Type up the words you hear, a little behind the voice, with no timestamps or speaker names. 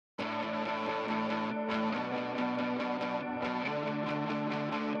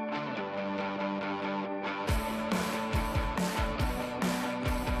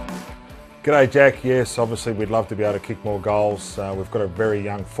G'day Jack, yes obviously we'd love to be able to kick more goals. We've got a very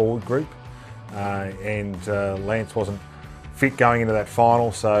young forward group and Lance wasn't fit going into that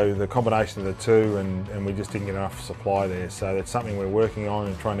final, so the combination of the two and we just didn't get enough supply there. So that's something we're working on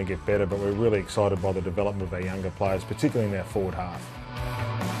and trying to get better, but we're really excited by the development of our younger players, particularly in our forward half.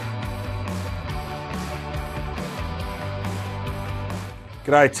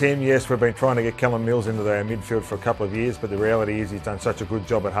 G'day Tim, yes we've been trying to get Callum Mills into our midfield for a couple of years, but the reality is he's done such a good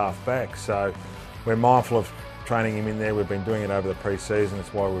job at half back, so we're mindful of training him in there. We've been doing it over the pre-season.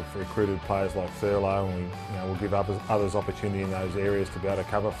 That's why we've recruited players like Thurlow, and we'll give others opportunity in those areas to be able to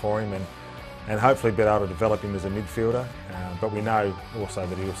cover for him and hopefully be able to develop him as a midfielder, but we know also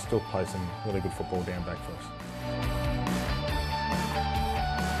that he'll still play some really good football down back for us.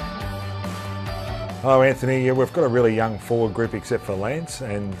 Hello Anthony, yeah, we've got a really young forward group except for Lance,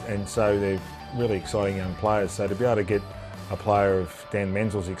 and so they're really exciting young players. So to be able to get a player of Dan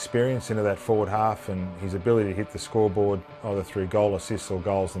Menzel's experience into that forward half and his ability to hit the scoreboard either through goal assists or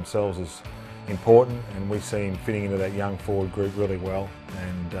goals themselves is important, and we see him fitting into that young forward group really well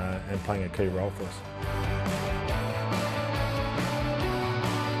and playing a key role for us.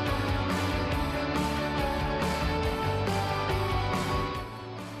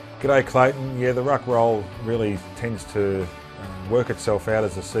 G'day Clayton, yeah the ruck role really tends to work itself out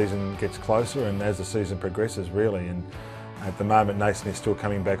as the season gets closer and as the season progresses really, and at the moment Nathan is still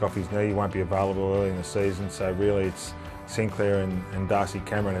coming back off his knee. He won't be available early in the season, so really it's Sinclair and Darcy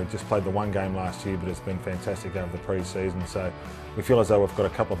Cameron who just played the one game last year, but it's been fantastic over the pre-season, so we feel as though we've got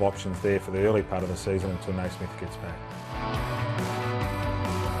a couple of options there for the early part of the season until Naismith gets back.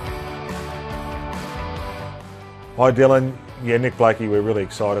 Hi Dylan, yeah Nick Blakey we're really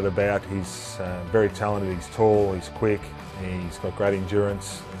excited about. He's very talented, he's tall, he's quick, he's got great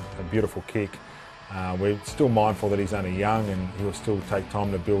endurance, a beautiful kick. We're still mindful that he's only young and he'll still take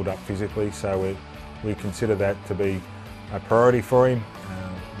time to build up physically, so we consider that to be a priority for him.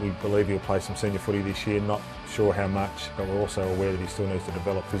 We believe he'll play some senior footy this year, not sure how much, but we're also aware that he still needs to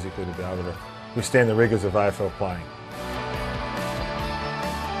develop physically to be able to withstand the rigours of AFL playing.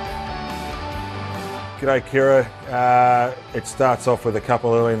 G'day Kira, it starts off with a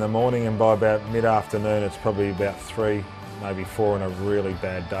couple early in the morning, and by about mid-afternoon it's probably about 3, maybe 4 on a really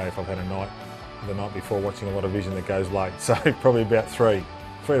bad day if I've had the night before watching a lot of vision that goes late, so probably about 3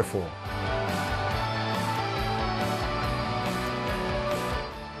 to 4.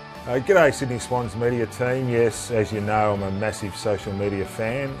 G'day Sydney Swans media team. Yes, as you know, I'm a massive social media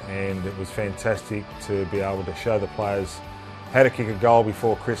fan, and it was fantastic to be able to show the players how to kick a goal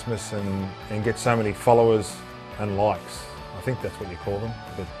before Christmas and get so many followers and likes. I think that's what you call them,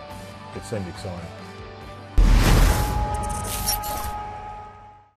 but it seemed exciting.